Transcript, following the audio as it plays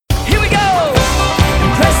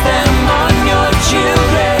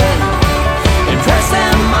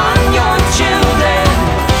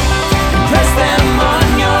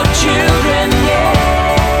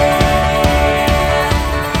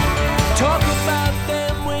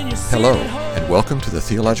Hello, and welcome to the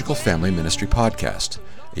Theological Family Ministry Podcast,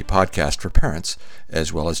 a podcast for parents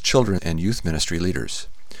as well as children and youth ministry leaders.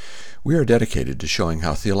 We are dedicated to showing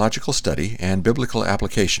how theological study and biblical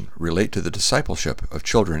application relate to the discipleship of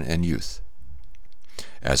children and youth.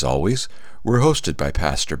 As always, we're hosted by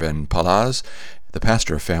Pastor Ben Palaz, the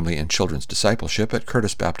pastor of Family and Children's Discipleship at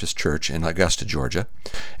Curtis Baptist Church in Augusta, Georgia,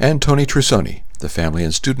 and Tony Trusoni, the family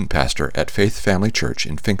and student pastor at Faith Family Church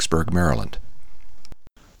in Finksburg, Maryland.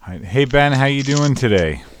 Hey Ben, how you doing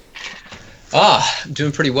today? I'm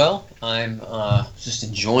doing pretty well. I'm just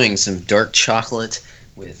enjoying some dark chocolate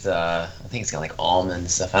with, I think it's got like almond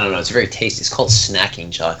stuff. I don't know. It's very tasty. It's called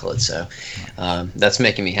snacking chocolate, so that's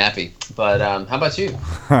making me happy. But how about you?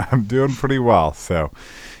 I'm doing pretty well. So,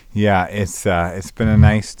 yeah, it's been a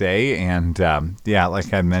nice day, and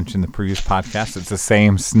like I mentioned in the previous podcast, it's the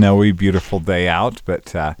same snowy, beautiful day out.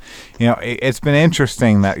 But it's been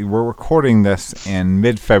interesting that we're recording this in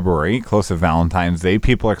mid-February, close to Valentine's Day.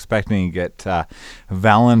 People are expecting to get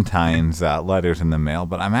Valentine's letters in the mail,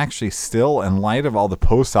 but I'm actually still, in light of all the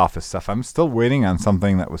post office stuff, I'm still waiting on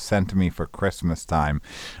something that was sent to me for Christmas time,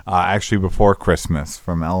 actually before Christmas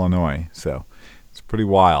from Illinois. So. It's pretty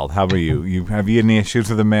wild. How about you? Have you had any issues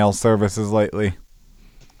with the mail services lately?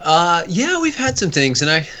 Yeah, we've had some things,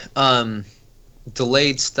 and I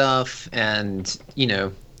delayed stuff, and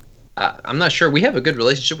I'm not sure. We have a good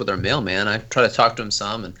relationship with our mailman. I try to talk to him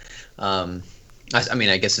some, and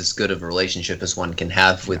I guess as good of a relationship as one can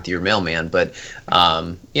have with your mailman, but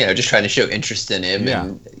just trying to show interest in him,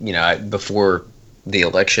 and before the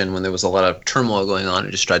election, when there was a lot of turmoil going on,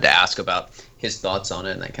 I just tried to ask about his thoughts on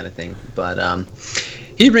it and that kind of thing. But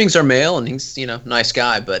he brings our mail, and he's nice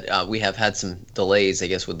guy. But we have had some delays, I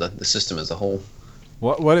guess, with the system as a whole.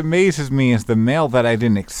 What amazes me is the mail that I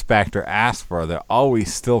didn't expect or ask for that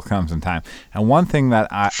always still comes in time. And one thing that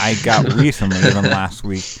I got recently, even last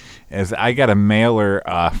week, is I got a mailer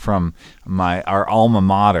from our alma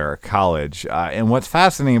mater, college. And what's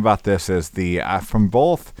fascinating about this is from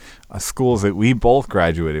both schools that we both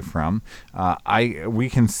graduated from, we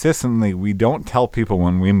consistently, we don't tell people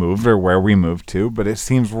when we moved or where we moved to, but it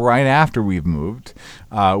seems right after we've moved,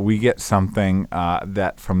 we get something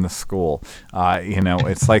that from the school.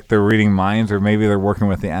 It's like they're reading minds, or maybe they're working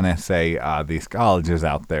with the NSA, these colleges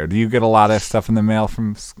out there. Do you get a lot of stuff in the mail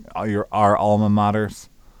from our alma maters?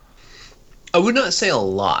 I would not say a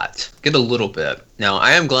lot. Get a little bit. Now,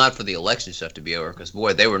 I am glad for the election stuff to be over, because,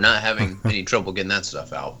 boy, they were not having any trouble getting that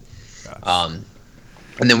stuff out. And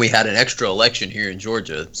then we had an extra election here in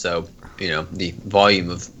Georgia, so, the volume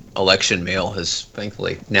of election mail has,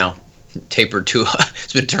 thankfully, now tapered to,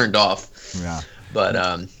 it's been turned off. Yeah.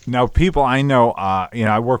 But now, people I know,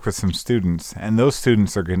 I work with some students, and those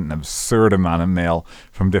students are getting an absurd amount of mail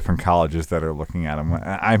from different colleges that are looking at them.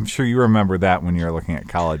 I'm sure you remember that when you were looking at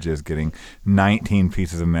colleges, getting 19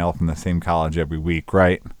 pieces of mail from the same college every week,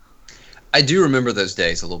 right? I do remember those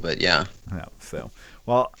days a little bit, yeah.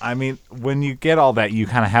 Well, when you get all that, you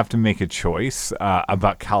kind of have to make a choice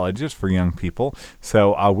about colleges for young people.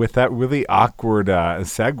 So with that really awkward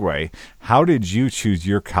segue, how did you choose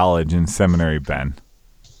your college and seminary, Ben?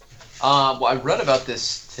 Well, I read about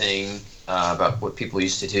this thing, about what people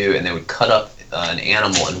used to do, and they would cut up an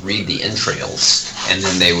animal and read the entrails, and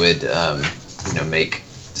then they would, make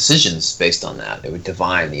decisions based on that. They would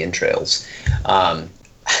divine the entrails.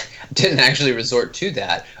 Didn't actually resort to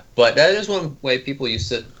that, but that is one way people used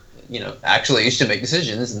to, actually used to make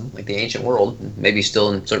decisions in like the ancient world, and maybe still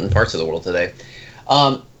in certain parts of the world today.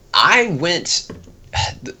 I went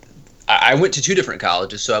to two different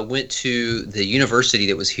colleges. So I went to the university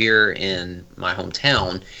that was here in my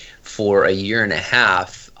hometown for a year and a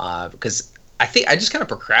half, because I think I just kind of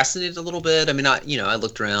procrastinated a little bit. I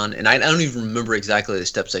looked around, and I don't even remember exactly the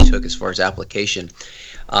steps I took as far as application.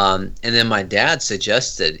 And then my dad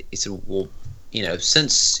suggested, he said, well,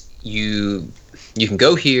 since you can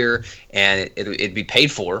go here and it'd be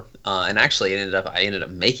paid for, and actually I ended up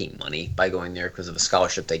making money by going there because of a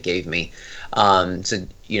scholarship they gave me. So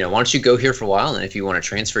why don't you go here for a while, and if you want to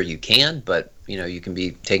transfer, you can, but you can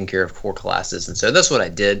be taking care of core classes. And so that's what I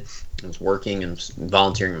did. I was working and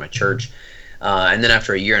volunteering in my church, and then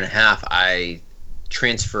after a year and a half, I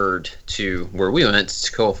transferred to where we went,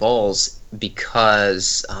 to Toccoa Falls,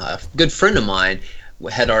 because a good friend of mine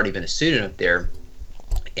had already been a student up there,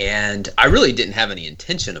 and I really didn't have any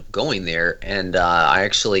intention of going there, and I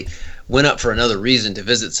actually went up for another reason, to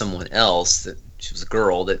visit someone else. That she was a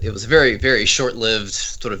girl. That it was a very, very short-lived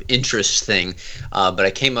sort of interest thing, but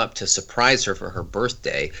I came up to surprise her for her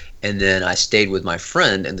birthday, and then I stayed with my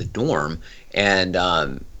friend in the dorm, and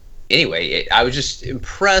anyway, I was just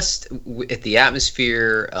impressed at the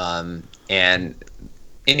atmosphere, and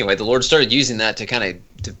anyway, the Lord started using that to kind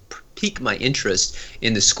of to pique my interest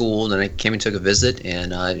in the school, and I came and took a visit,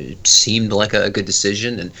 and it seemed like a good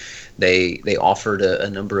decision. And they offered a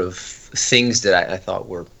number of things that I thought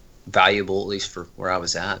were valuable, at least for where I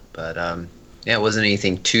was at. But yeah, it wasn't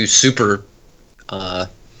anything too super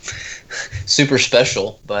super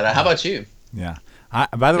special. But how about you? Yeah.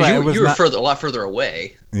 By the way, you were a lot further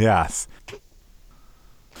away. Yes.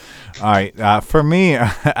 All right. For me,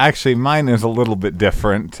 actually, mine is a little bit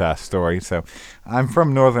different story. So, I'm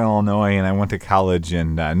from Northern Illinois, and I went to college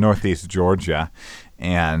in Northeast Georgia,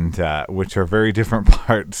 and which are very different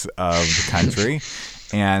parts of the country.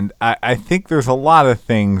 And I think there's a lot of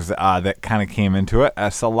things that kind of came into it.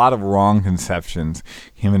 So a lot of wrong conceptions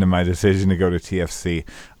came into my decision to go to TFC.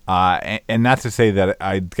 And not to say that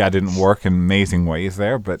God didn't work in amazing ways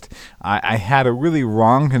there, but I had a really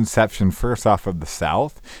wrong conception, first off, of the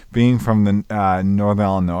South. Being from the Northern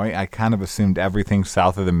Illinois, I kind of assumed everything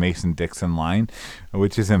south of the Mason-Dixon line,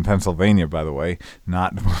 which is in Pennsylvania, by the way,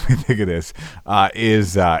 not what we think it is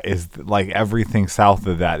like everything south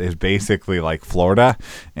of that is basically like Florida,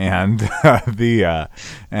 and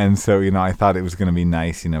and so I thought it was going to be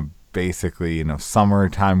nice, basically,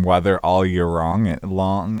 summertime weather all year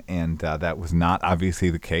long, and that was not obviously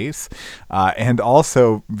the case. And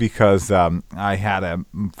also because I had a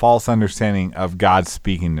false understanding of God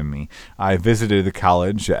speaking to me. I visited the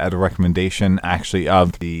college at a recommendation, actually,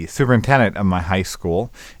 of the superintendent of my high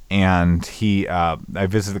school, and I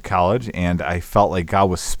visited the college, and I felt like God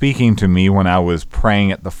was speaking to me when I was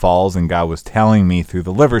praying at the falls, and God was telling me through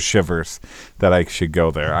the liver shivers that I should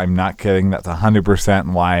go there. I'm not kidding. That's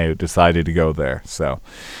 100% why I decided to go there. So,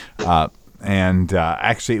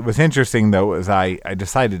 actually, it was interesting, though, as I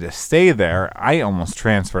decided to stay there. I almost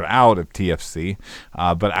transferred out of TFC,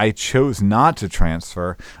 but I chose not to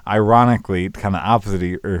transfer, ironically, kind of opposite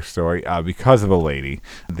of your story, because of a lady.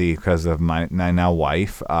 Because of my now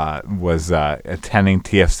wife was attending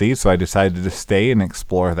TFC, so I decided to stay and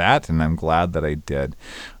explore that, and I'm glad that I did.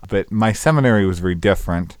 But my seminary was very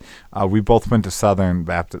different. We both went to the Southern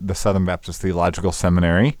Baptist Theological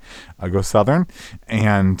Seminary, go Southern,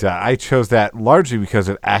 and I chose that largely because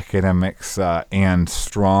of academics and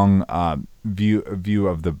strong view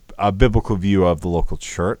of the biblical view of the local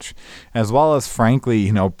church, as well as,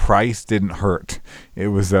 frankly, price didn't hurt. It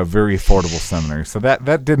was a very affordable seminary, so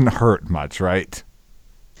that didn't hurt much, right?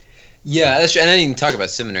 Yeah, that's true. And I didn't even talk about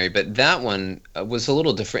seminary, but that one was a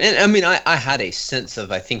little different. And I mean, I had a sense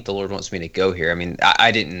of, I think the Lord wants me to go here. I mean,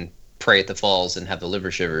 I didn't pray at the falls and have the liver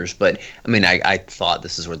shivers, but I mean, I thought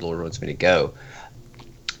this is where the Lord wants me to go.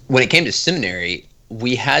 When it came to seminary,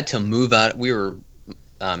 we had to move out. We were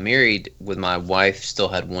married with my wife, still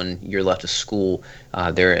had 1 year left of school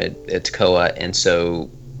there at Toccoa, and so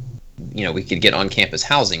we could get on-campus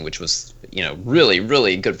housing, which was really,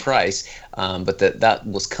 really good price, but that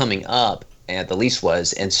was coming up, and the lease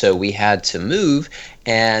was, and so we had to move,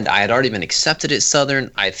 and I had already been accepted at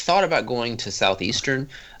Southern. I thought about going to Southeastern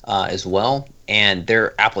as well, and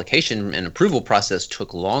their application and approval process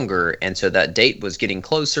took longer, and so that date was getting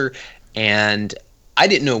closer, and I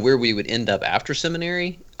didn't know where we would end up after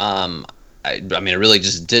seminary. I mean, I really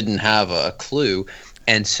just didn't have a clue,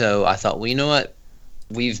 and so I thought, well, you know what?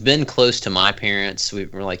 We've been close to my parents. We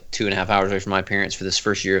were like 2.5 hours away from my parents for this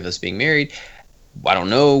first year of us being married. I don't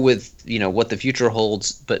know what the future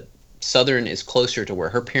holds, but Southern is closer to where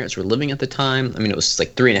her parents were living at the time. I mean, it was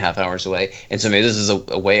like 3.5 hours away. And so maybe this is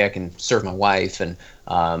a way I can serve my wife, and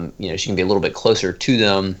she can be a little bit closer to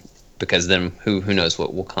them, because then who knows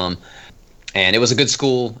what will come. And it was a good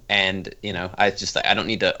school, and I don't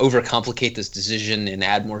need to overcomplicate this decision and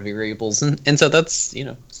add more variables, and so that's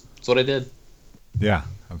what I did. Yeah,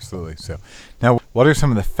 absolutely. So now, what are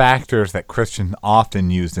some of the factors that Christians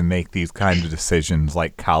often use to make these kinds of decisions,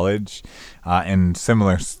 like college and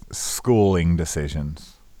similar schooling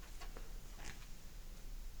decisions?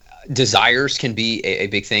 Desires can be a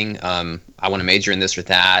big thing. I want to major in this or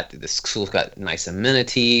that. The school's got nice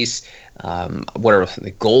amenities. What are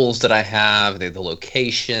the goals that I have? The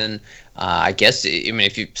location. I guess,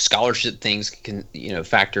 if scholarship things can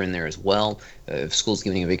factor in there as well. If school's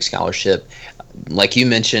giving a big scholarship, like you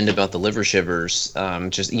mentioned about the liver shivers,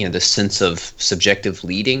 just the sense of subjective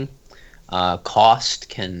leading, cost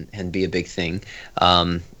can be a big thing,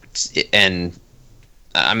 and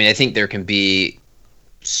I mean, I think there can be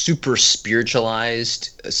super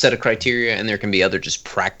spiritualized set of criteria, and there can be other just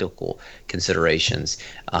practical considerations.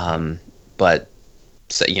 But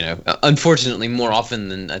so, unfortunately, more often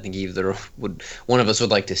than I think either one of us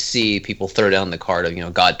would like to see, people throw down the card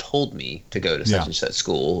of, God told me to go to such and such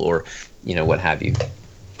school, or, what have you.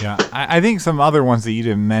 Yeah, I think some other ones that you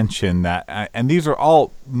didn't mention that, and these are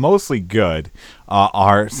all mostly good,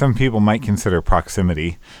 are some people might consider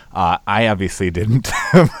proximity. I obviously didn't.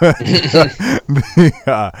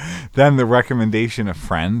 Then the recommendation of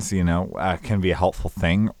friends, can be a helpful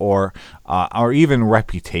thing, or even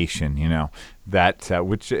reputation,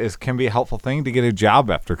 that can be a helpful thing to get a job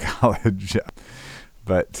after college.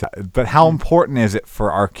 But how important is it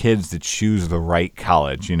for our kids to choose the right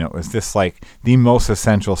college? Is this like the most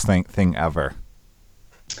essential thing ever?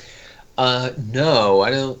 No, I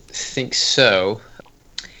don't think so.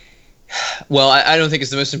 Well, I don't think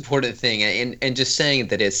it's the most important thing, and just saying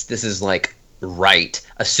that this is like right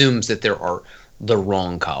assumes that there are the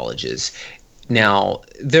wrong colleges. Now,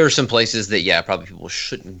 there are some places that, yeah, probably people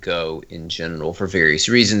shouldn't go in general for various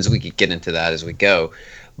reasons. We could get into that as we go,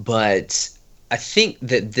 but I think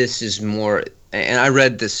that this is more, and I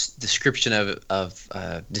read this description of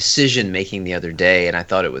decision making the other day, and I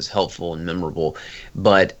thought it was helpful and memorable.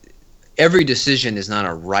 But every decision is not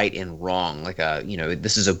a right and wrong, like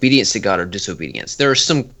this is obedience to God or disobedience. There are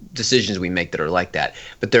some decisions we make that are like that,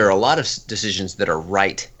 but there are a lot of decisions that are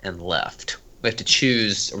right and left. We have to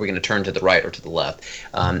choose: are we going to turn to the right or to the left?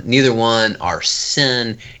 Neither one are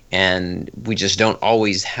sin, and we just don't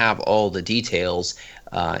always have all the details.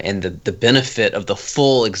 And the benefit of the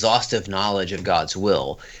full, exhaustive knowledge of God's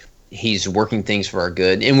will. He's working things for our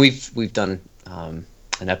good, and we've done an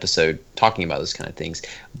episode talking about those kind of things.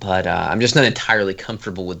 But I'm just not entirely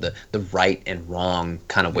comfortable with the right and wrong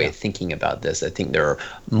kind of way of thinking about this. I think there are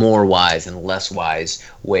more wise and less wise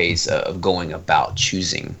ways of going about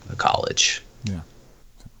choosing a college. Yeah,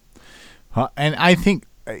 and I think.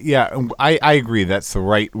 Yeah, I agree. That's the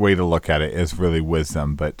right way to look at it, is really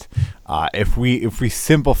wisdom. But if we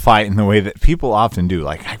simplify it in the way that people often do,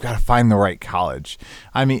 like, I've got to find the right college.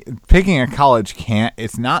 I mean, picking a college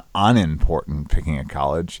it's not unimportant. Picking a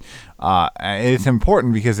college, it's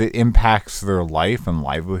important because it impacts their life and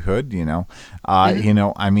livelihood. I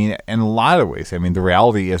mean, in a lot of ways. I mean, the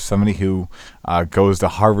reality is somebody who goes to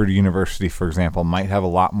Harvard University, for example, might have a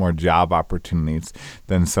lot more job opportunities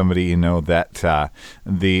than somebody that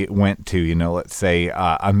they went to, let's say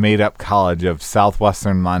a made-up college of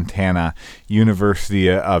Southwestern Montana University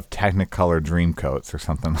of Technicolor Dreamcoats or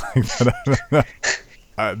something like that.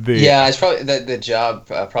 Yeah, it's probably the job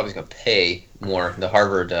probably going to pay more, the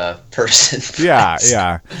Harvard person.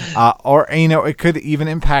 Yeah. Or, it could even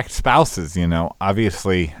impact spouses.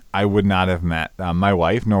 Obviously, I would not have met my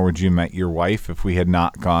wife, nor would you met your wife if we had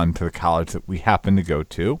not gone to the college that we happened to go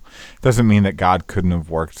to. Doesn't mean that God couldn't have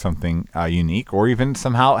worked something unique, or even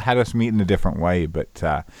somehow had us meet in a different way. But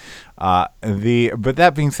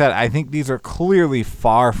that being said, I think these are clearly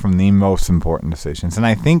far from the most important decisions, and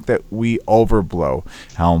I think that we overblow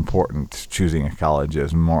how important choosing a college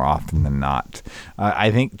is more often than not.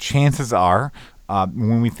 I think chances are,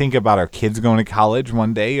 when we think about our kids going to college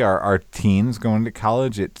one day, our teens going to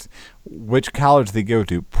college, it's which college they go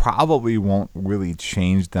to probably won't really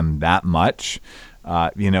change them that much.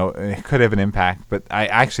 It could have an impact, but I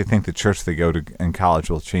actually think the church they go to in college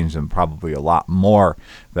will change them probably a lot more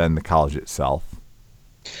than the college itself.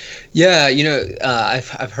 Yeah,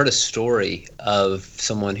 I've heard a story of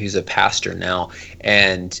someone who's a pastor now,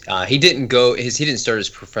 and he didn't start his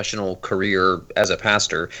professional career as a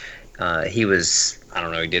pastor. He was, I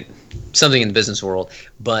don't know, he did something in the business world,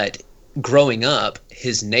 but growing up,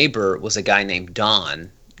 his neighbor was a guy named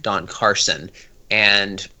Don Carson,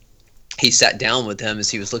 and he sat down with him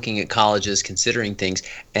as he was looking at colleges, considering things,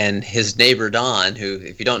 and his neighbor Don, who,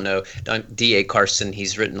 if you don't know, D.A. Carson,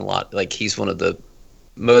 he's written a lot, like he's one of the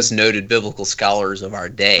most noted biblical scholars of our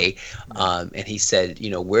day, and he said,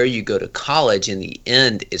 where you go to college in the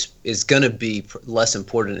end is going to be less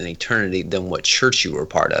important in eternity than what church you were a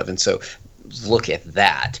part of. And so look at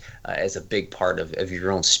that as a big part of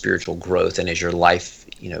your own spiritual growth and as your life,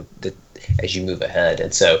 as you move ahead.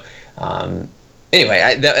 And so anyway,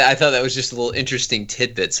 I thought that was just a little interesting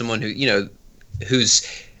tidbit. Someone who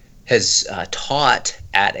has taught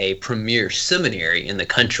at a premier seminary in the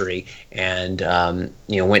country, and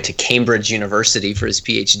went to Cambridge University for his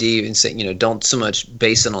PhD, and said, don't so much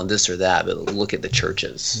base it on this or that, but look at the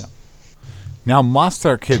churches. Yeah. Now, must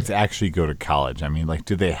our kids actually go to college? I mean, like,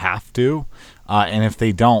 do they have to? And if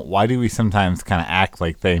they don't, why do we sometimes kind of act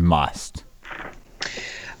like they must?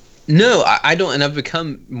 No, I don't, and I've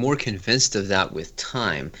become more convinced of that with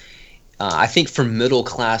time. I think for middle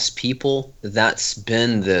class people, that's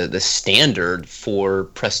been the standard for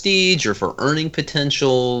prestige or for earning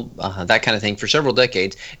potential, that kind of thing, for several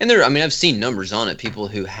decades. And I've seen numbers on it. People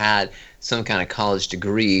who had some kind of college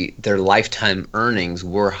degree, their lifetime earnings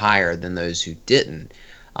were higher than those who didn't.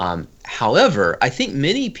 However, I think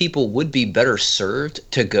many people would be better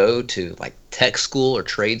served to go to like tech school or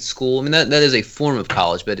trade school. I mean, that is a form of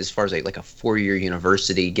college, but as far as like a 4-year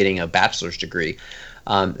university getting a bachelor's degree,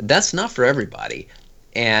 that's not for everybody.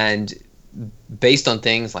 And based on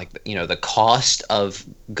things like, the cost of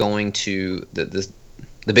going to the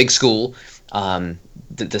big school,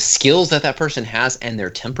 the skills that person has and their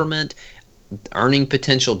temperament, earning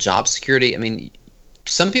potential, job security. I mean,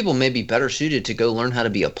 some people may be better suited to go learn how to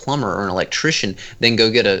be a plumber or an electrician than go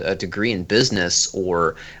get a degree in business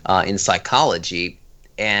or in psychology.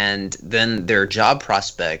 And then their job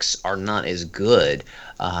prospects are not as good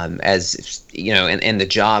as, and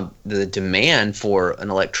the demand for an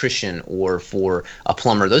electrician or for a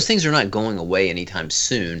plumber, those things are not going away anytime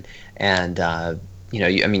soon. And,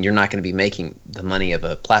 you're not going to be making the money of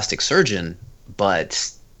a plastic surgeon,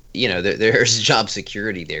 but there's job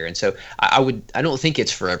security there. And so I don't think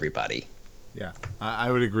it's for everybody. Yeah,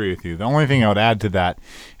 I would agree with you. The only thing I would add to that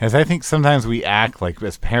is I think sometimes we act like,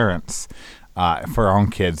 as parents, for our own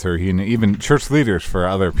kids, or even church leaders for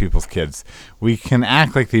other people's kids, we can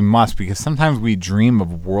act like they must, because sometimes we dream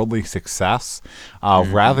of worldly success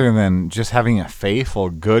rather than just having a faithful,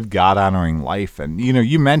 good, God-honoring life. And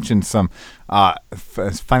you mentioned some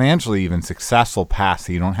financially even successful paths,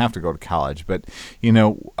 so you don't have to go to college. But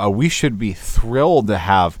we should be thrilled to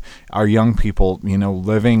have our young people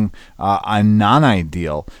living a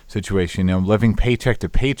non-ideal situation, living paycheck to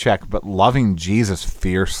paycheck, but loving Jesus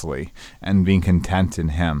fiercely and being content in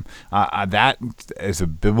him. That is a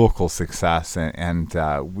biblical success, and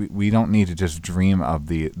we don't need to just dream of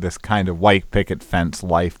this kind of white picket fence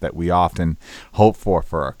life that we often hope for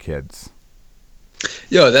our kids.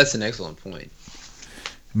 Yeah, that's an excellent point.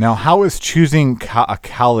 Now, how is choosing a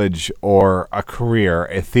college or a career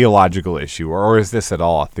a theological issue, or is this at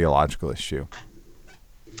all a theological issue?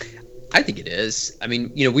 I think it is. I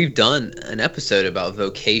mean, we've done an episode about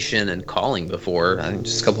vocation and calling before, I think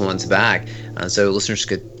just a couple of months back, so listeners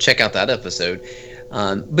could check out that episode.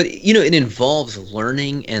 But it involves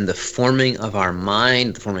learning and the forming of our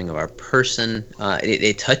mind, the forming of our person.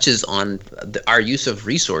 It touches on our use of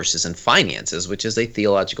resources and finances, which is a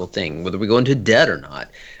theological thing, whether we go into debt or not.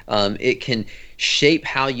 It can shape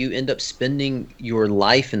how you end up spending your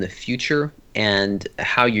life in the future, and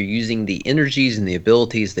how you're using the energies and the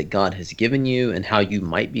abilities that God has given you, and how you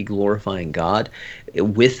might be glorifying God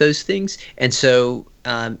with those things. And so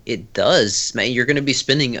it does, you're going to be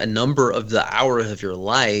spending a number of the hours of your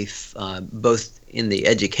life, both in the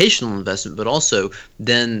educational investment, but also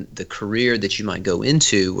then the career that you might go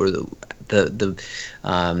into, or the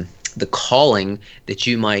calling that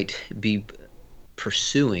you might be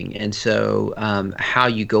pursuing. And so how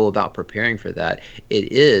you go about preparing for that,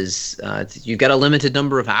 it is you've got a limited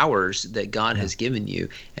number of hours that God has given you,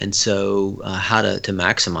 and so how to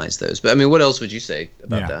maximize those. But I mean, what else would you say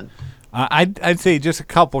about that? I'd say just a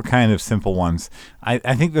couple kind of simple ones. I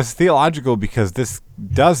think this is theological because this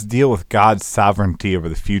does deal with God's sovereignty over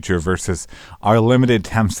the future versus our limited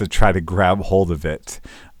attempts to try to grab hold of it.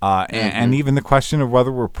 And even the question of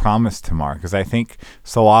whether we're promised tomorrow, because I think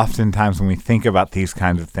so oftentimes when we think about these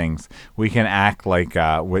kinds of things, we can act like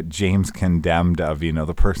what James condemned of,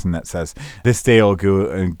 the person that says, this day I'll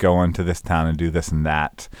go into this town and do this and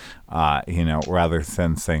that, rather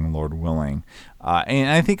than saying, Lord willing. And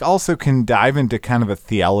I think also can dive into kind of a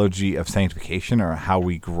theology of sanctification, or how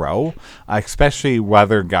we grow, especially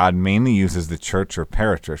whether God mainly uses the church or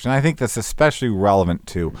parachurch. And I think that's especially relevant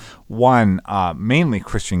to, one, mainly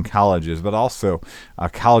Christian colleges, but also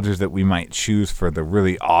colleges that we might choose for the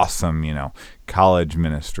really awesome, college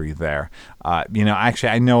ministry there. Actually,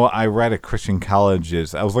 I know I read a Christian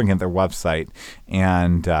college's, I was looking at their website,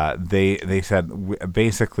 and they said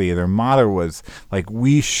basically their motto was like,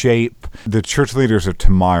 we shape the church leaders of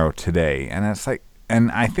tomorrow today. And it's like, and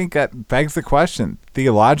I think that begs the question,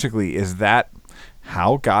 theologically, is that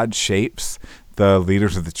how God shapes the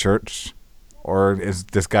leaders of the church? Or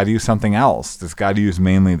does God use something else? Does God use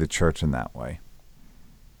mainly the church in that way?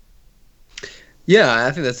 Yeah,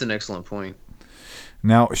 I think that's an excellent point.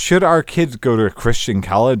 Now, should our kids go to a Christian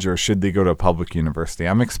college, or should they go to a public university?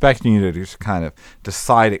 I'm expecting you to just kind of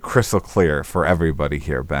decide it crystal clear for everybody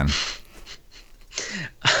here, Ben.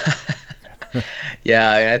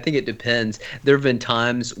 Yeah, I think it depends. There have been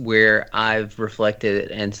times where I've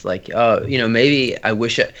reflected, and it's like, maybe I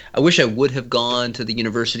wish I would have gone to the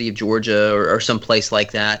University of Georgia or some place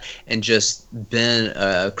like that, and just been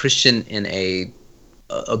a Christian in a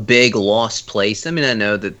big lost place. I mean, I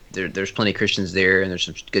know that there's plenty of Christians there, and there's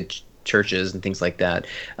some good churches and things like that.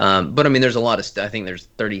 But I mean, there's a lot of I think there's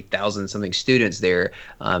 30,000 something students there.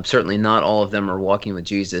 Certainly not all of them are walking with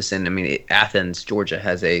Jesus. And I mean, Athens, Georgia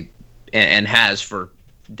has and has for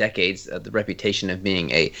decades the reputation of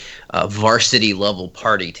being a varsity level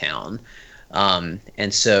party town.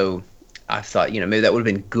 And so I thought, maybe that would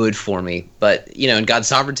have been good for me. But, in God's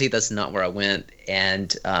sovereignty, that's not where I went.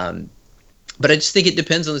 And but I just think it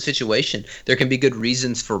depends on the situation. There can be good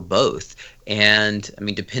reasons for both. And I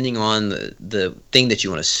mean, depending on the thing that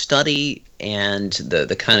you want to study and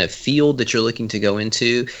the kind of field that you're looking to go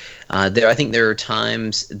into, I think there are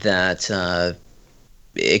times that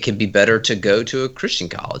it can be better to go to a Christian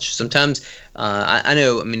college. Sometimes I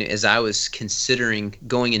know, I mean, as I was considering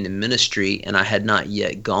going into ministry and I had not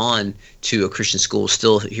yet gone to a Christian school,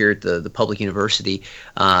 still here at the public university,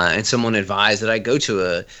 and someone advised that I go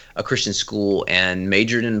to a Christian school and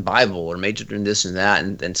majored in Bible or majored in this and that,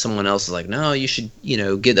 and someone else is like, no, you should,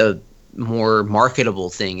 get a more marketable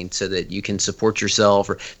thing and so that you can support yourself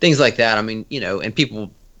or things like that. I mean, and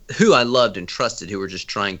people who I loved and trusted who were just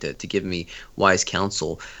trying to give me wise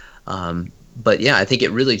counsel. But yeah, I think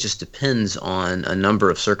it really just depends on a number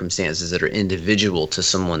of circumstances that are individual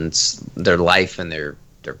to their life and their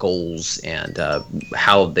goals and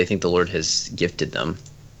how they think the Lord has gifted them.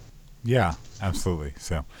 Yeah, absolutely.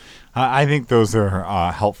 So I think those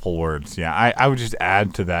are helpful words. Yeah, I would just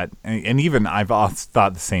add to that. And even I've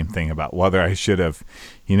thought the same thing about whether I should have,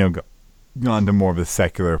 gone to more of the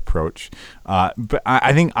secular approach. But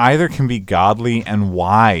I think either can be godly and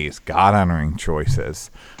wise, God-honoring choices.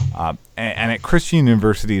 And at Christian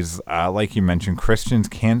universities, like you mentioned, Christians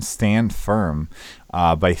can stand firm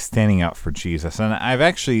by standing up for Jesus. And I've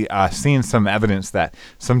actually seen some evidence that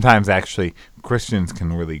sometimes actually Christians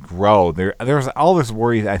can really grow. There's all this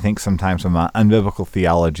worry, I think, sometimes about unbiblical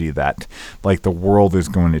theology that like the world is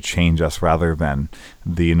going to change us rather than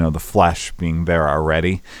the flesh being there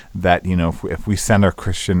already. That if we send our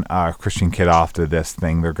Christian kid off to this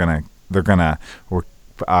thing, they're gonna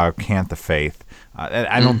cant the faith.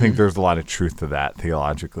 I don't think there's a lot of truth to that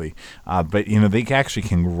theologically, but they actually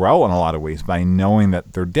can grow in a lot of ways by knowing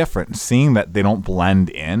that they're different, seeing that they don't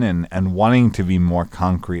blend in, and wanting to be more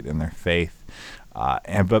concrete in their faith.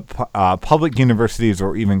 But public universities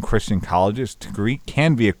or even Christian colleges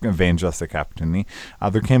can be an evangelistic opportunity.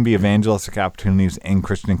 There can be evangelistic opportunities in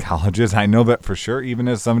Christian colleges. I know that for sure, even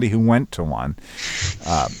as somebody who went to one.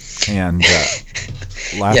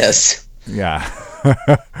 Yes. Yeah.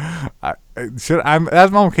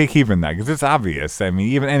 I'm okay keeping that because it's obvious. I mean,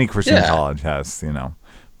 even any Christian college has,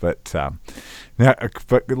 But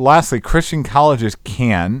lastly, Christian colleges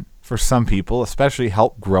can, for some people, especially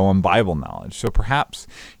help grow in Bible knowledge. So perhaps,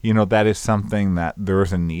 that is something that there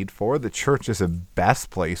is a need for. The church is the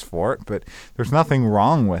best place for it, but there's nothing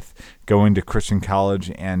wrong with going to Christian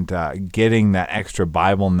college and getting that extra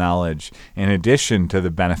Bible knowledge in addition to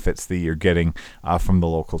the benefits that you're getting from the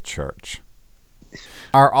local church.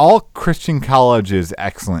 Are all Christian colleges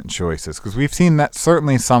excellent choices? Because we've seen that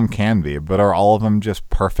certainly some can be, but are all of them just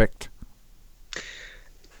perfect?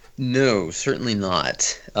 No, certainly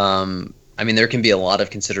not. I mean, there can be a lot of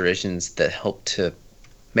considerations that help to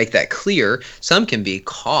make that clear. Some can be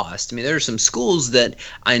cost. I mean, there are some schools that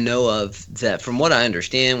I know of that, from what I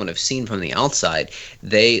understand, what I've seen from the outside,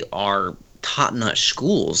 they are top-notch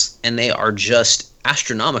schools, and they are just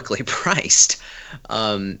astronomically priced.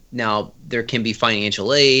 Now, there can be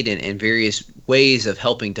financial aid and various ways of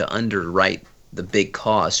helping to underwrite the big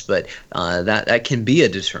cost, but that can be a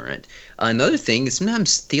deterrent. Another thing is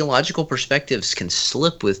sometimes theological perspectives can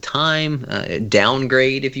slip with time,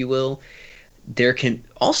 downgrade, if you will. There can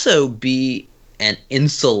also be an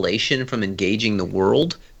insulation from engaging the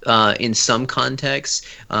world in some contexts,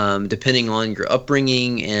 depending on your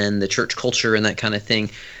upbringing and the church culture and that kind of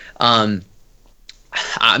thing.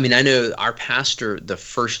 I mean, I know our pastor, the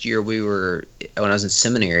first year when I was in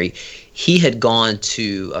seminary, he had gone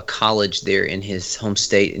to a college there in his home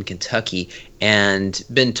state in Kentucky and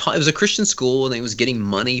been taught. It was a Christian school, and he was getting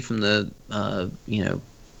money from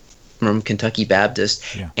from Kentucky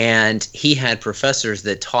Baptist. Yeah. And he had professors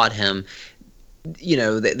that taught him,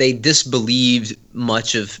 they disbelieved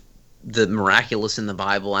much of the miraculous in the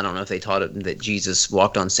Bible. I don't know if they taught it that Jesus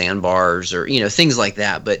walked on sandbars or, things like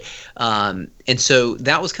that. But, and so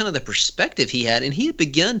that was kind of the perspective he had. And he had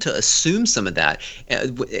begun to assume some of that.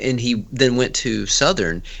 And he then went to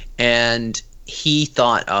Southern, and he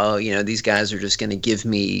thought, these guys are just going to give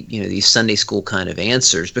me, these Sunday school kind of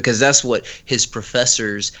answers, because that's what his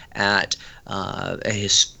professors at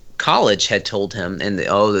his college had told him, and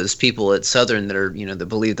those people at Southern that are, that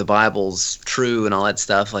believe the Bible's true and all that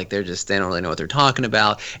stuff, like they don't really know what they're talking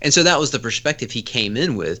about. And so that was the perspective he came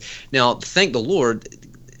in with. Now, thank the Lord,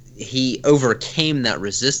 he overcame that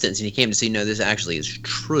resistance, and he came to see, no, this actually is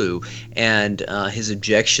true, and his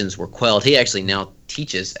objections were quelled. He actually now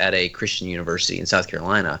teaches at a Christian university in South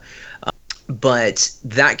Carolina. But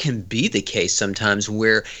that can be the case sometimes,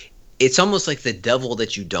 where it's almost like the devil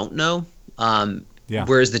that you don't know.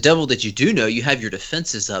 Whereas the devil that you do know, you have your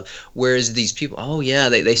defenses up. Whereas these people,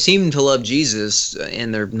 they seem to love Jesus,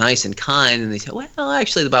 and they're nice and kind, and they say, well,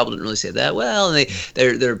 actually, the Bible didn't really say that. Well, and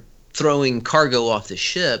they're throwing cargo off the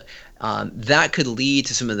ship. That could lead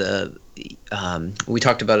to some of the we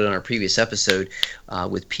talked about it on our previous episode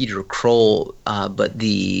with Peter Kroll, but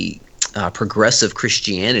the progressive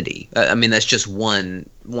Christianity. I mean, that's just one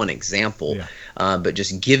example, but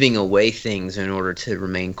just giving away things in order to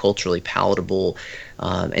remain culturally palatable.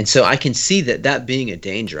 And so I can see that being a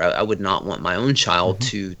danger. I would not want my own child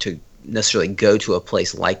to necessarily go to a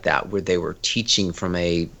place like that, where they were teaching from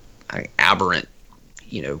a aberrant,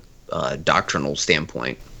 doctrinal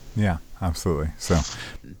standpoint. Yeah, absolutely. So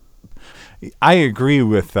I agree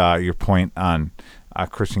with your point on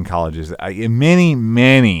Christian colleges.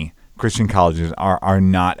 Many Christian colleges are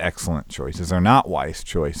not excellent choices, are not wise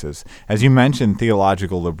choices. As you mentioned,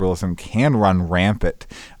 theological liberalism can run rampant,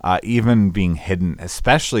 even being hidden,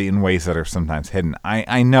 especially in ways that are sometimes hidden.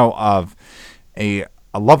 I know of a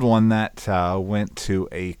loved one that went to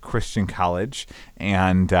a Christian college,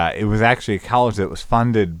 and it was actually a college that was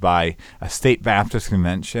funded by a state Baptist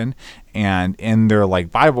convention. And in their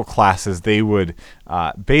Bible classes, they would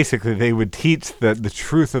they would teach the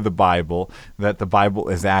truth of the Bible, that the Bible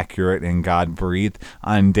is accurate and God breathed,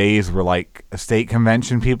 on days where a state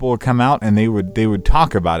convention people would come out, and they would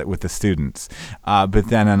talk about it with the students. But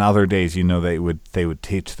then on other days, they would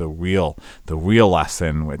teach the real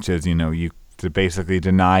lesson, which is you to basically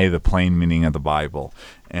deny the plain meaning of the Bible,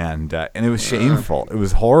 and it was shameful. It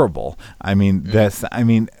was horrible. I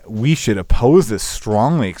mean, we should oppose this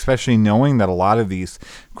strongly, especially knowing that a lot of these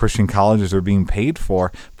Christian colleges are being paid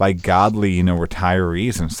for by godly,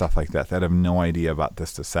 retirees and stuff like that have no idea about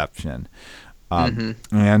this deception.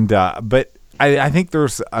 But I think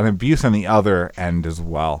there's an abuse on the other end as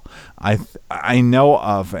well. I know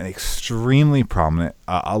of an extremely prominent,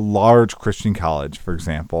 a large Christian college, for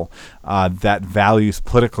example, that values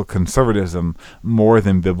political conservatism more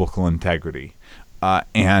than biblical integrity.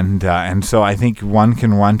 And so I think one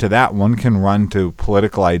can run to that. One can run to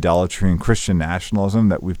political idolatry and Christian nationalism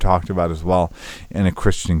that we've talked about as well in a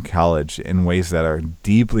Christian college in ways that are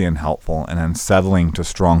deeply unhelpful and unsettling to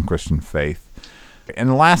strong Christian faith. And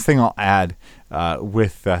the last thing I'll add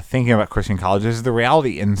with thinking about Christian colleges is the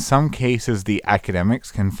reality. In some cases, the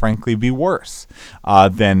academics can frankly be worse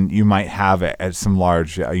than you might have at some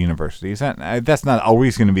large universities. And that's not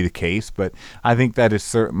always going to be the case, but I think that is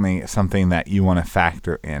certainly something that you want to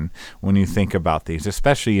factor in when you think about these,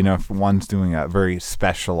 especially if one's doing a very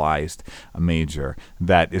specialized major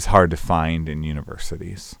that is hard to find in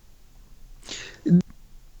universities.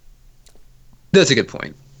 That's a good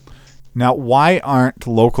point. Now, why aren't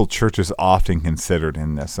local churches often considered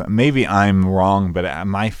in this? Maybe I'm wrong, but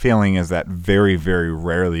my feeling is that very, very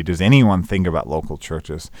rarely does anyone think about local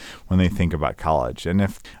churches when they think about college. And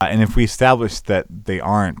if we establish that they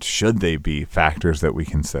aren't, should they be factors that we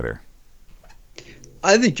consider?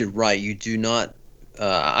 I think you're right. You do not.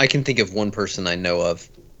 I can think of one person I know of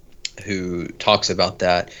who talks about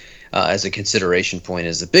that as a consideration point,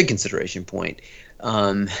 as a big consideration point.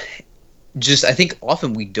 I think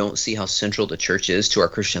often we don't see how central the church is to our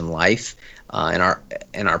Christian life and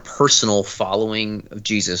our personal following of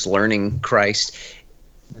Jesus, learning Christ.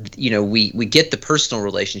 We get the personal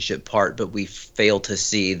relationship part, but we fail to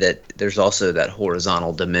see that there's also that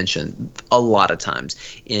horizontal dimension a lot of times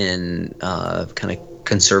in kind of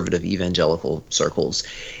conservative evangelical circles.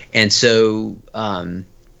 And so,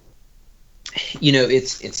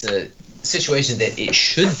 it's a situation that it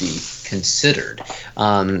should be considered.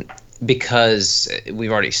 Because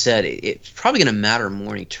we've already said it's probably going to matter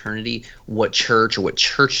more in eternity what church or what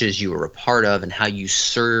churches you were a part of and how you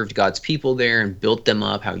served God's people there and built them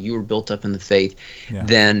up, how you were built up in the faith,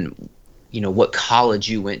 than what college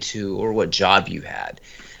you went to or what job you had.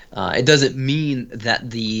 It doesn't mean that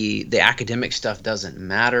the academic stuff doesn't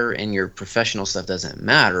matter and your professional stuff doesn't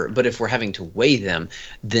matter, but if we're having to weigh them,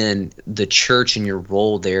 then the church and your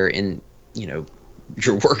role there in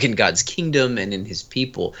your work in God's kingdom and in his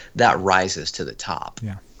people, that rises to the top.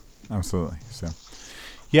 Yeah, absolutely. So,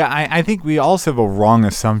 I think we also have a wrong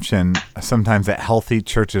assumption sometimes that healthy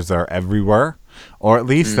churches are everywhere. or at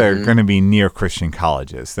least they're going to be near Christian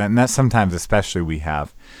colleges. And that's sometimes, especially, we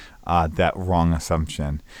have that wrong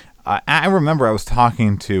assumption. I remember I was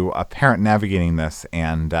talking to a parent navigating this,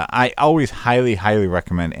 and I always highly, highly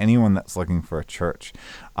recommend anyone that's looking for a church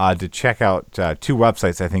to check out two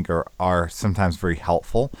websites I think are sometimes very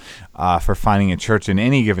helpful for finding a church in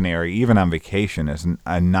any given area, even on vacation, is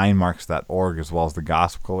 9marks.org as well as the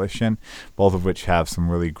Gospel Coalition, both of which have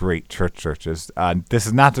some really great churches. This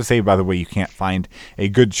is not to say, by the way, you can't find a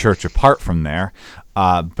good church apart from there.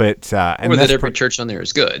 Or that every church on there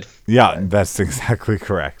is good. Yeah, that's exactly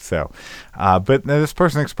correct. So, but this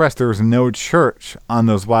person expressed there was no church on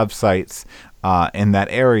those websites in that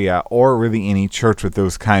area, or really any church with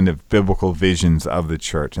those kind of biblical visions of the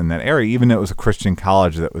church in that area, even though it was a Christian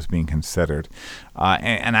college that was being considered.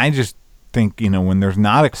 And I just think, when there's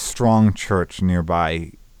not a strong church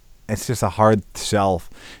nearby, it's just a hard sell.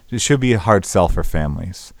 It should be a hard sell for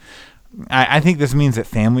families. I think this means that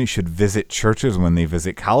families should visit churches when they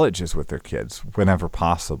visit colleges with their kids, whenever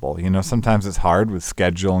possible. Sometimes it's hard with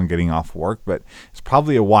schedule and getting off work, but it's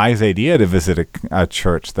probably a wise idea to visit a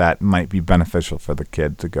church that might be beneficial for the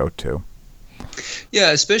kid to go to.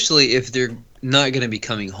 Yeah, especially if they're not going to be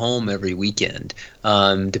coming home every weekend,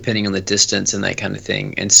 depending on the distance and that kind of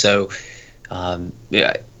thing. And so,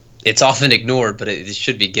 it's often ignored, but it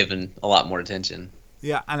should be given a lot more attention.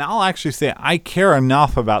 Yeah, and I'll actually say I care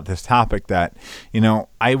enough about this topic that,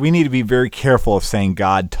 we need to be very careful of saying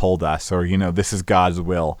God told us or, this is God's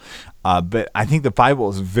will. But I think the Bible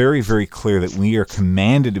is very, very clear that we are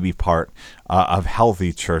commanded to be part of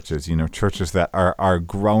healthy churches, churches that are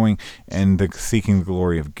growing and seeking the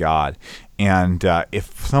glory of God. And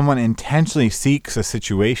if someone intentionally seeks a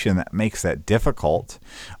situation that makes that difficult,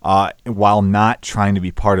 while not trying to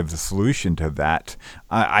be part of the solution to that,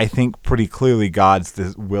 I think pretty clearly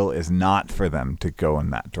God's will is not for them to go in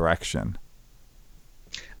that direction.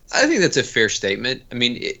 I think that's a fair statement. I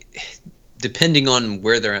mean, depending on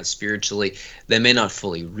where they're at spiritually, they may not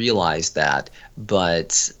fully realize that,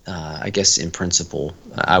 but I guess in principle,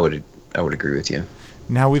 I would agree with you.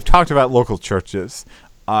 Now, we've talked about local churches.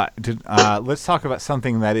 Let's talk about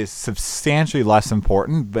something that is substantially less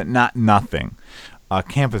important, but not nothing.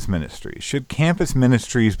 Campus ministries. Should campus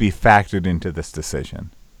ministries be factored into this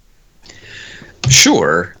decision?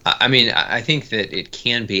 Sure. I mean, I think that it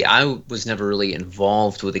can be. I was never really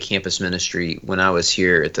involved with a campus ministry when I was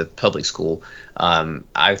here at the public school.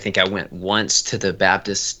 I think I went once to the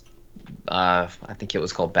Baptist, I think it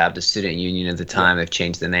was called Baptist Student Union at the time. They've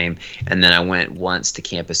changed the name. And then I went once to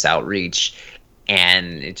Campus Outreach,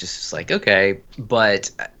 and it just was like, okay. But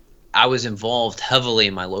I was involved heavily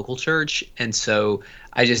in my local church, and so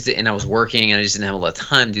I was working, and I just didn't have a lot of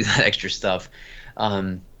time to do that extra stuff.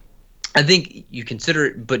 I think you consider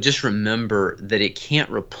it, but just remember that it can't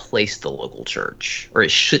replace the local church, or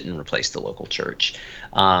it shouldn't replace the local church.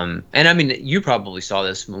 And I mean, you probably saw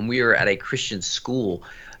this when we were at a Christian school,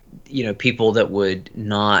 people that would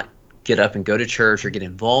not get up and go to church or get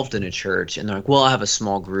involved in a church, and they're like, well, I have a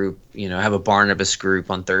small group, I have a Barnabas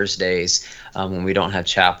group on Thursdays when we don't have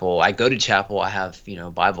chapel. I go to chapel, I have,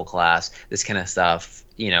 Bible class, this kind of stuff,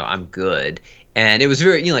 I'm good. And it was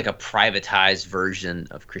very, like a privatized version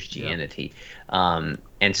of Christianity. Yeah.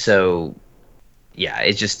 And so, yeah,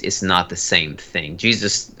 it's not the same thing.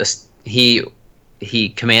 Jesus, he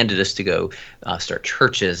commanded us to go start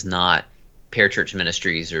churches, not parachurch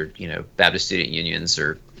ministries or, Baptist student unions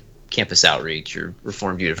or campus outreach or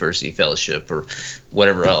Reformed University Fellowship or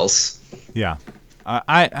whatever else. Yeah.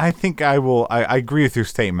 I think I agree with your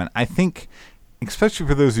statement. I think, especially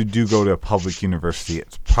for those who do go to a public university,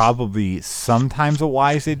 it's probably sometimes a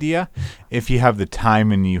wise idea if you have the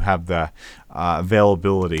time and you have the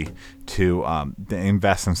availability to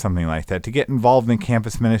invest in something like that, to get involved in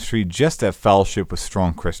campus ministry, just to have fellowship with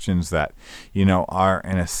strong Christians that, are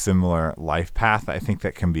in a similar life path. I think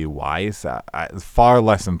that can be wise. Far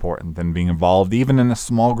less important than being involved even in a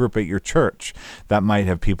small group at your church that might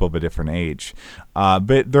have people of a different age.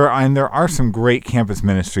 But there are some great campus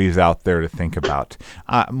ministries out there to think about.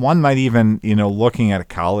 One might even, looking at a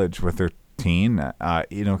college with their teen,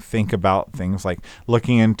 think about things like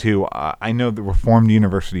looking into, I know the Reformed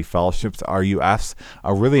University Fellowships, RUFs,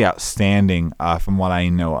 are really outstanding from what I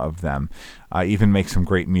know of them. Even make some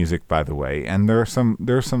great music, by the way. And there are some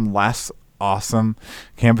less awesome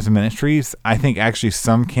campus ministries. I think actually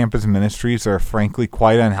some campus ministries are frankly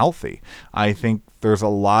quite unhealthy. I think there's a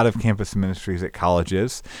lot of campus ministries at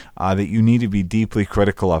colleges that you need to be deeply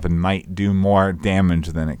critical of and might do more damage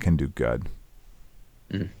than it can do good.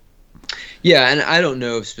 Yeah, and I don't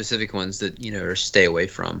know of specific ones that or stay away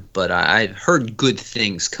from, but I've heard good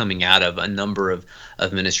things coming out of a number of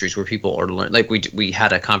ministries where people are learning. Like we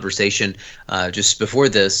had a conversation just before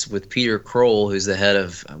this with Peter Kroll, who's the head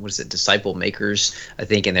of what is it, Disciple Makers, I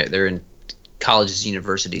think, and they're in colleges,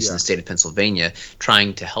 universities in the state of Pennsylvania,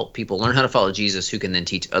 trying to help people learn how to follow Jesus, who can then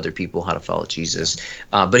teach other people how to follow Jesus.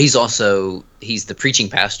 But he's the preaching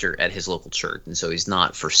pastor at his local church, and so he's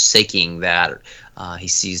not forsaking that. He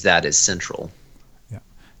sees that as central. Yeah.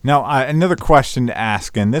 Now, another question to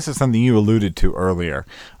ask, and this is something you alluded to earlier,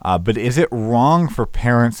 but is it wrong for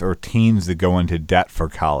parents or teens to go into debt for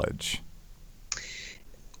college?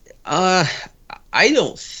 I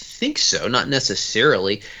don't think so, not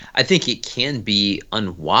necessarily. I think it can be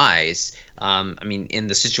unwise. I mean, in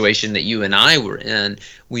the situation that you and I were in,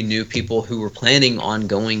 we knew people who were planning on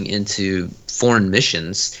going into foreign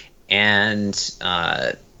missions and,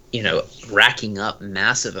 racking up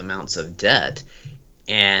massive amounts of debt.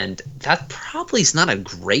 And that probably is not a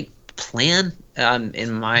great plan,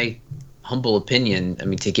 in my humble opinion. I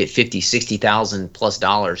mean, to get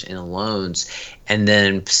 $50,000-$60,000+ in loans and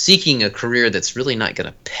then seeking a career that's really not going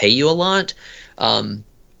to pay you a lot,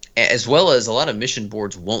 as well as a lot of mission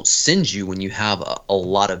boards won't send you when you have a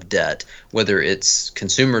lot of debt, whether it's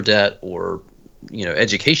consumer debt or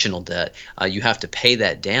educational debt. You have to pay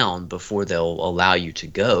that down before they'll allow you to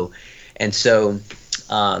go. And so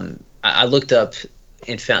I looked up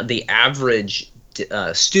and found the average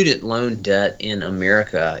student loan debt in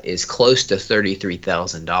America is close to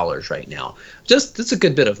 $33,000 right now. That's a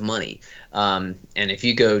good bit of money. And if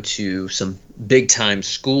you go to some big time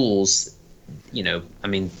schools, I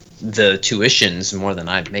mean, the tuition's more than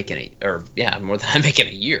I make in a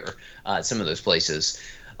year at some of those places.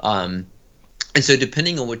 And so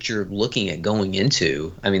depending on what you're looking at going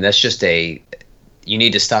into, I mean, that's just you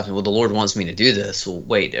need to stop and, well, the Lord wants me to do this. Well,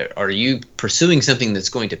 wait, are you pursuing something that's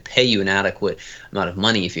going to pay you an adequate amount of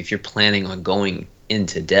money if you're planning on going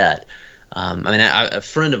into debt? I mean, a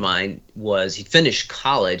friend of mine he finished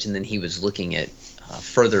college and then he was looking at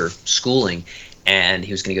further schooling, and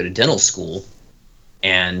he was going to go to dental school.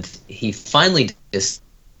 And he finally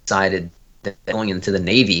decided that going into the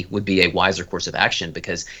Navy would be a wiser course of action,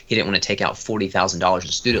 because he didn't want to take out $40,000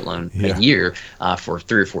 in student loan a year for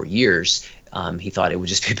 3 or 4 years. He thought it would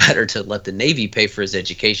just be better to let the Navy pay for his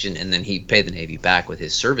education, and then he'd pay the Navy back with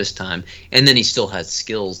his service time, and then he still has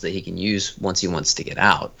skills that he can use once he wants to get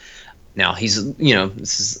out. Now he's,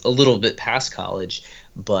 this is a little bit past college,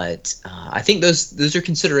 but I think those are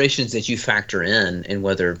considerations that you factor in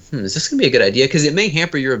whether is this going to be a good idea, because it may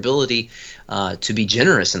hamper your ability to be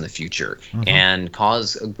generous in the future and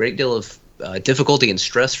cause a great deal of difficulty and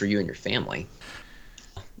stress for you and your family.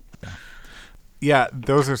 Yeah,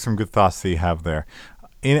 those are some good thoughts that you have there.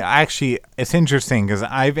 Actually, it's interesting because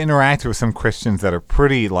I've interacted with some Christians that are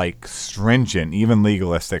pretty stringent, even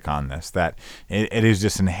legalistic on this, that it is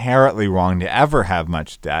just inherently wrong to ever have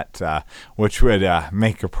much debt, which would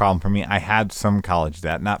make a problem for me. I had some college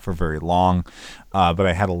debt, not for very long, but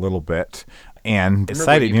I had a little bit. And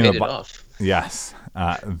decided, paid it off. Yes,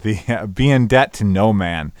 be in debt to no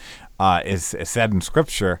man. Is said in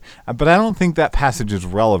Scripture, but I don't think that passage is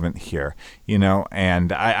relevant here,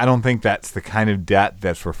 and I don't think that's the kind of debt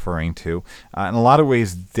that's referring to. In a lot of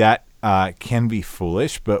ways, debt can be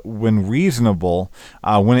foolish, but when reasonable,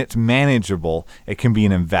 when it's manageable, it can be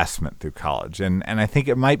an investment through college. And I think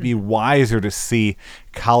it might be wiser to see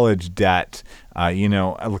college debt,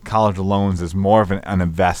 college loans as more of an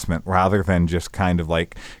investment rather than just kind of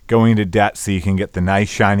like going into debt so you can get the nice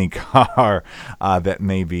shiny car that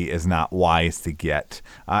maybe is not wise to get.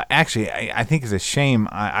 Actually, I think it's a shame.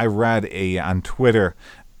 I read on Twitter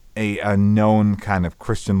a known kind of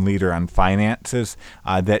Christian leader on finances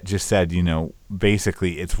that just said,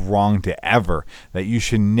 basically it's wrong that you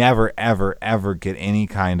should never, ever, ever get any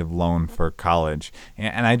kind of loan for college.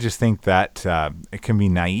 And I just think that it can be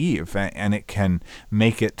naive, and it can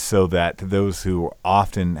make it so that those who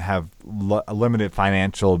often have limited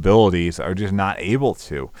financial abilities are just not able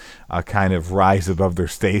to kind of rise above their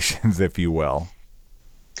stations, if you will.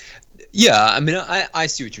 Yeah, I mean, I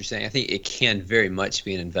see what you're saying. I think it can very much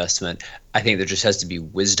be an investment. I think there just has to be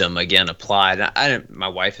wisdom, again, applied. My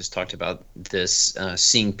wife has talked about this,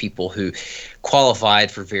 seeing people who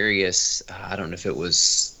qualified for various, I don't know if it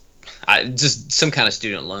was just some kind of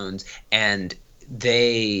student loans, and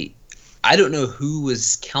I don't know who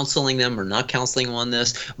was counseling them or not counseling them on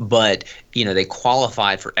this, but they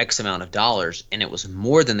qualified for X amount of dollars, and it was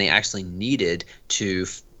more than they actually needed to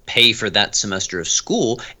pay for that semester of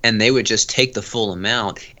school, and they would just take the full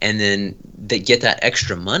amount, and then they get that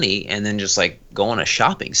extra money and then just go on a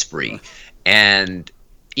shopping spree. And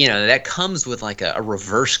that comes with like a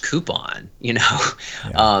reverse coupon, Yeah.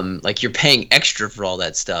 like you're paying extra for all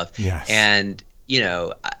that stuff. Yes. And,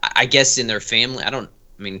 I guess in their family,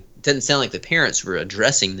 it doesn't sound like the parents were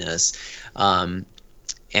addressing this. And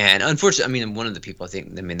unfortunately, one of the people,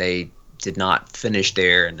 they did not finish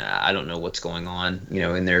there, and I don't know what's going on,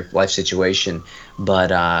 in their life situation.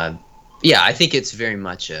 But yeah, I think it's very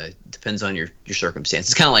much depends on your circumstance.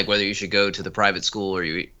 It's kind of like whether you should go to the private school or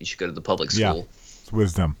you should go to the public Yeah. school. It's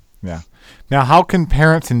wisdom. Yeah. Now, how can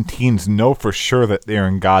parents and teens know for sure that they're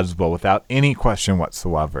in God's will without any question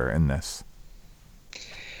whatsoever in this?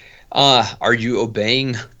 Are you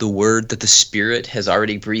obeying the word that the Spirit has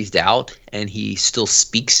already breathed out, and He still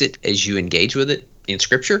speaks it as you engage with it in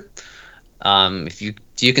Scripture? If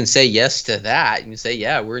you can say yes to that, you can say,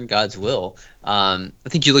 yeah, we're in God's will. I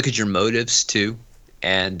think you look at your motives too,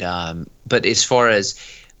 and but as far as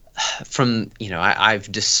I've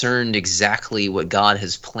discerned exactly what God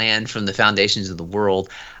has planned from the foundations of the world.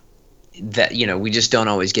 That we just don't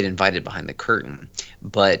always get invited behind the curtain,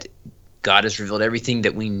 but God has revealed everything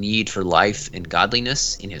that we need for life and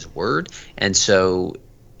godliness in His Word. And so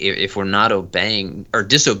if we're not obeying or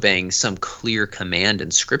disobeying some clear command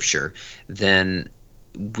in Scripture, then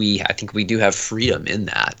I think we do have freedom in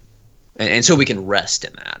that. And so we can rest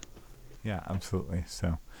in that. Yeah, absolutely.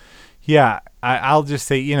 So, yeah, I'll just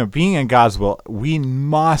say, being in God's will, we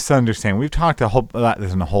must understand. We've talked about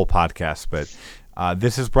this in a whole podcast, but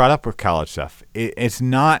this is brought up with college stuff. It's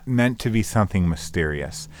not meant to be something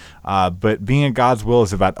mysterious, but being in God's will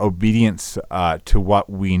is about obedience to what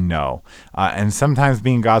we know. And sometimes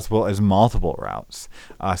being in God's will is multiple routes.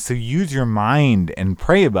 So use your mind and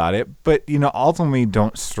pray about it, but ultimately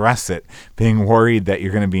don't stress it, being worried that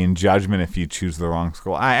you're going to be in judgment if you choose the wrong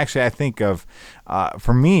school. I think of,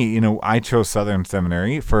 for me, I chose Southern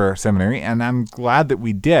Seminary for seminary, and I'm glad that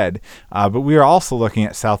we did. But we are also looking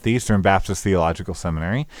at Southeastern Baptist Theological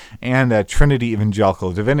Seminary and Trinity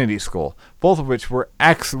Evangelical Divinity School, both of which would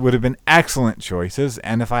have been excellent choices.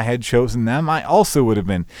 And if I had chosen them, I also would have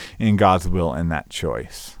been in God's will in that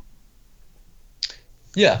choice.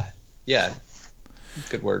 Yeah,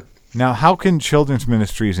 good word. Now, how can children's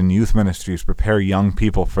ministries and youth ministries prepare young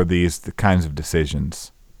people for these kinds of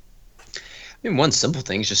decisions? One simple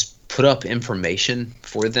thing is just put up information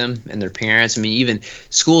for them and their parents. Even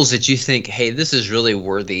schools that you think, hey, this is really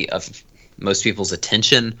worthy of most people's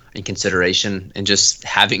attention and consideration, and just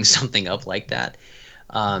having something up like that,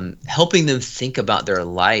 helping them think about their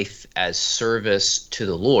life as service to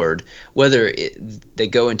the Lord, whether they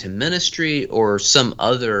go into ministry or some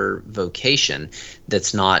other vocation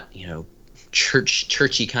that's not,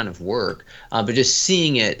 churchy kind of work, but just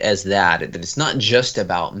seeing it as that it's not just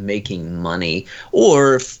about making money,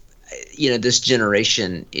 or this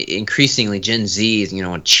generation, increasingly Gen Z,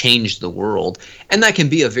 want to change the world, and that can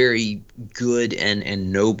be a very good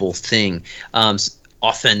and noble thing.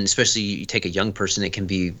 Often, especially you take a young person, it can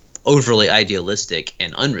be overly idealistic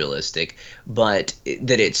and unrealistic, but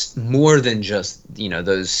that it's more than just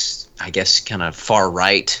those, I guess, kind of far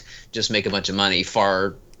right, just make a bunch of money,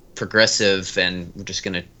 far progressive, and we're just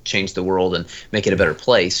going to change the world and make it a better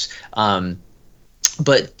place.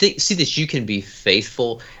 But see that you can be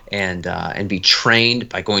faithful and be trained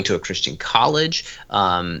by going to a Christian college.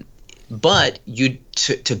 But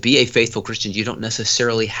to be a faithful Christian, you don't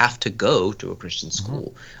necessarily have to go to a Christian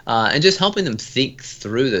school. And just helping them think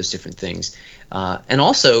through those different things. And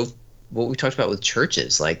also what we talked about with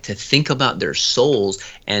churches, like to think about their souls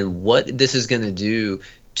and what this is going to do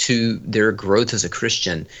to their growth as a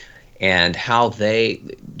Christian, and how they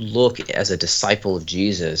look as a disciple of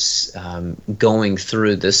Jesus, going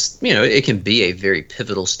through this. It can be a very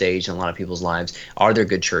pivotal stage in a lot of people's lives. Are there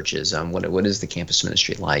good churches? What is the campus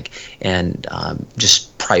ministry like? And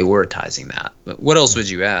just prioritizing that. But what else would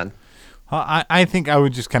you add? Well, I think I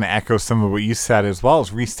would just kind of echo some of what you said, as well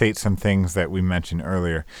as restate some things that we mentioned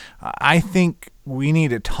earlier. I think we need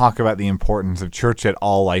to talk about the importance of church at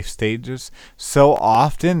all life stages. So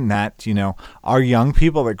often that, our young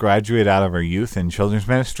people that graduate out of our youth and children's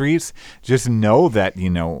ministries just know that,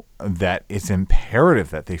 that it's imperative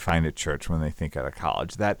that they find a church when they think out of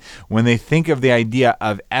college. That when they think of the idea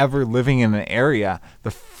of ever living in an area, the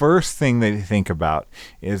first thing they think about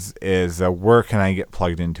is where can I get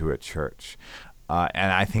plugged into a church?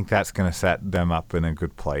 And I think that's going to set them up in a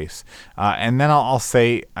good place. And then I'll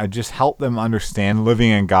say, just help them understand living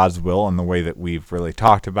in God's will in the way that we've really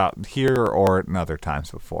talked about here or in other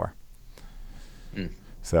times before.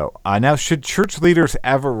 So now, should church leaders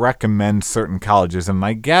ever recommend certain colleges? And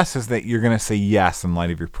my guess is that you're going to say yes in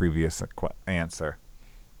light of your previous answer.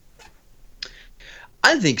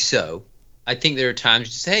 I think so. I think there are times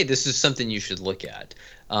you say, hey, this is something you should look at.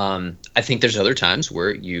 I think there's other times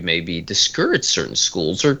where you maybe discourage certain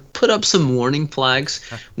schools or put up some warning flags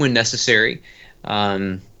when necessary.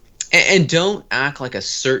 And don't act like a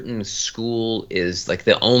certain school is like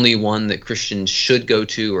the only one that Christians should go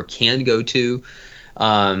to or can go to.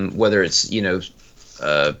 Whether it's,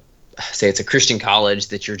 say it's a Christian college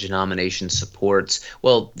that your denomination supports.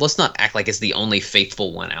 Well, let's not act like it's the only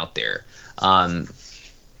faithful one out there.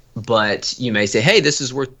 But you may say, hey, this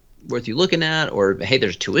is worth you looking at, or hey,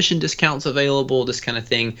 there's tuition discounts available, this kind of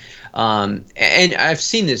thing. And I've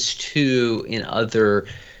seen this too in other,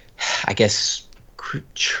 I guess,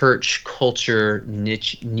 church culture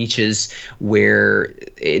niches where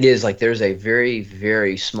it is like there's a very,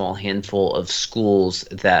 very small handful of schools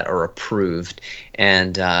that are approved.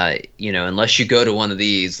 And, unless you go to one of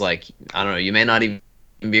these, like, I don't know, you may not even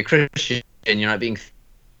be a Christian and you're not being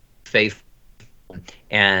faithful.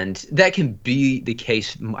 And that can be the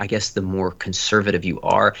case, I guess, the more conservative you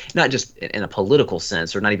are, not just in a political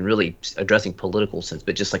sense or not even really addressing political sense,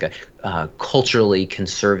 but just like a culturally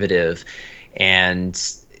conservative and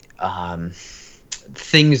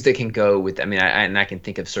things that can go with, I can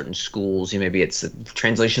think of certain schools, maybe it's a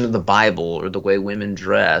translation of the Bible or the way women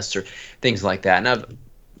dress or things like that. And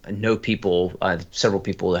I know people, several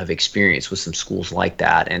people have experience with some schools like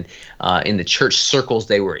that. And in the church circles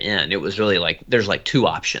they were in, it was really like there's like two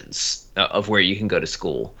options of where you can go to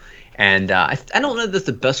school. And I don't know that's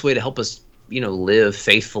the best way to help us, live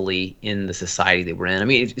faithfully in the society that we're in. I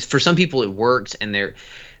mean, for some people it works, and they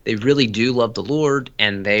really do love the Lord,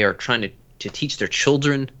 and they are trying to teach their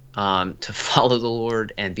children to follow the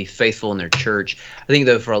Lord and be faithful in their church. I think,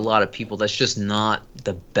 though, for a lot of people, that's just not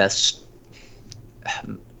the best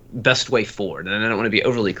way forward. And I don't want to be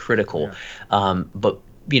overly critical, but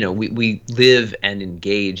we live and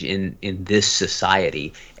engage in this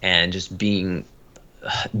society, and just being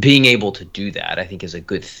able to do that, I think, is a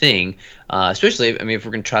good thing. Especially, if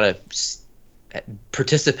we're going to try to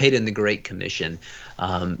participate in the Great Commission,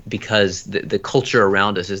 because the culture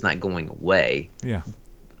around us is not going away. Yeah.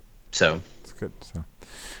 So that's good. So.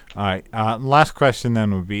 All right. Last question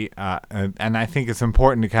then would be, and I think it's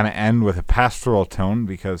important to kind of end with a pastoral tone,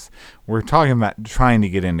 because we're talking about trying to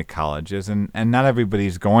get into colleges, and not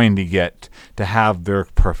everybody's going to get to have their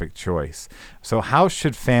perfect choice. So how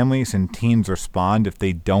should families and teens respond if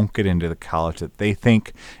they don't get into the college that they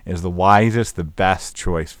think is the wisest, the best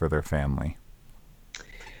choice for their family?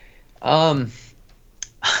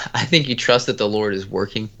 I think you trust that the Lord is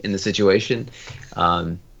working in the situation.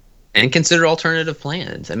 And consider alternative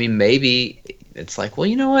plans. Maybe it's like, well,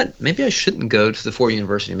 you know what? Maybe I shouldn't go to the 4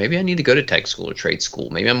 university. Maybe I need to go to tech school or trade school.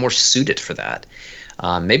 Maybe I'm more suited for that.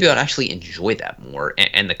 Maybe I'd actually enjoy that more,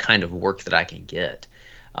 and the kind of work that I can get.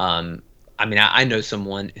 I know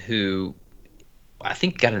someone who I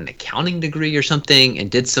think got an accounting degree or something and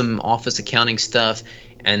did some office accounting stuff,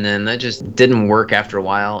 and then that just didn't work after a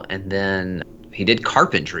while. And then he did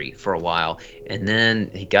carpentry for a while, and then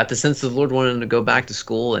he got the sense that the Lord wanted him to go back to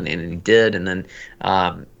school, and he did. And then,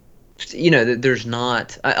 there's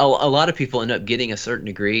not a lot of people end up getting a certain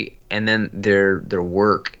degree, and then their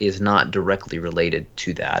work is not directly related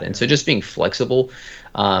to that. And so just being flexible,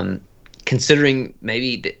 considering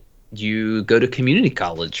maybe that you go to community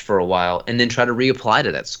college for a while and then try to reapply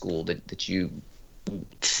to that school that you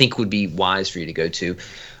think would be wise for you to go to,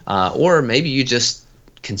 or maybe you just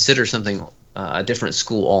consider something a different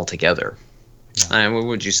school altogether. Yeah. What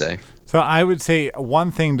would you say? So I would say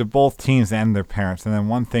one thing to both teens and their parents, and then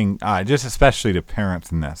one thing just especially to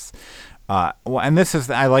parents in this. And this is,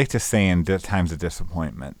 I like to say in times of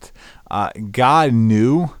disappointment, God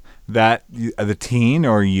knew that the teen,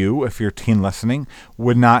 or you, if you're a teen listening,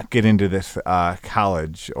 would not get into this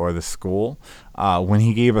college or the school when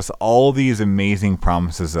he gave us all these amazing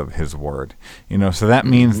promises of his word. So that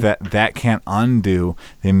means that can't undo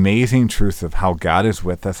the amazing truth of how God is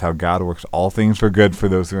with us, how God works all things for good for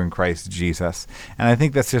those who are in Christ Jesus. And I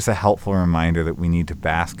think that's just a helpful reminder that we need to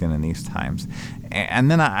bask in these times. And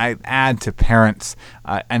then I add to parents,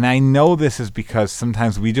 and I know this is because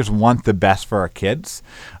sometimes we just want the best for our kids.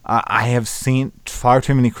 I have seen far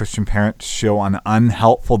too many Christian parents show an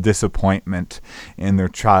unhelpful disappointment in their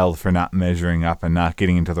child for not measuring up and not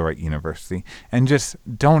getting into the right university. And just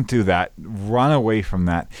don't do that. Run away from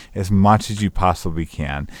that as much as you possibly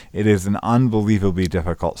can. It is an unbelievably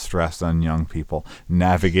difficult stress on young people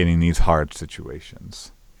navigating these hard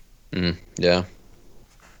situations. Yeah.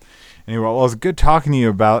 Anyway, well, it was good talking to you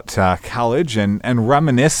about college and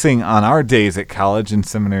reminiscing on our days at college and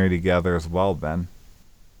seminary together as well, Ben.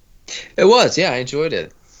 It was, yeah, I enjoyed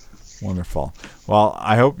it. Wonderful. Well,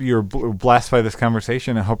 I hope you're blessed by this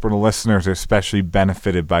conversation. I hope our listeners are especially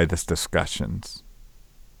benefited by this discussions.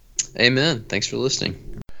 Amen. Thanks for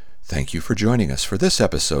listening. Thank you for joining us for this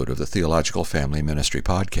episode of the Theological Family Ministry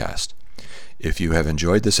Podcast. If you have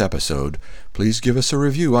enjoyed this episode, please give us a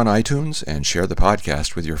review on iTunes and share the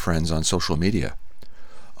podcast with your friends on social media.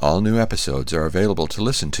 All new episodes are available to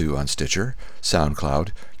listen to on Stitcher, SoundCloud,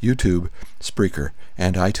 YouTube, Spreaker,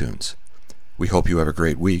 and iTunes. We hope you have a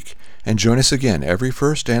great week, and join us again every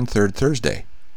first and third Thursday.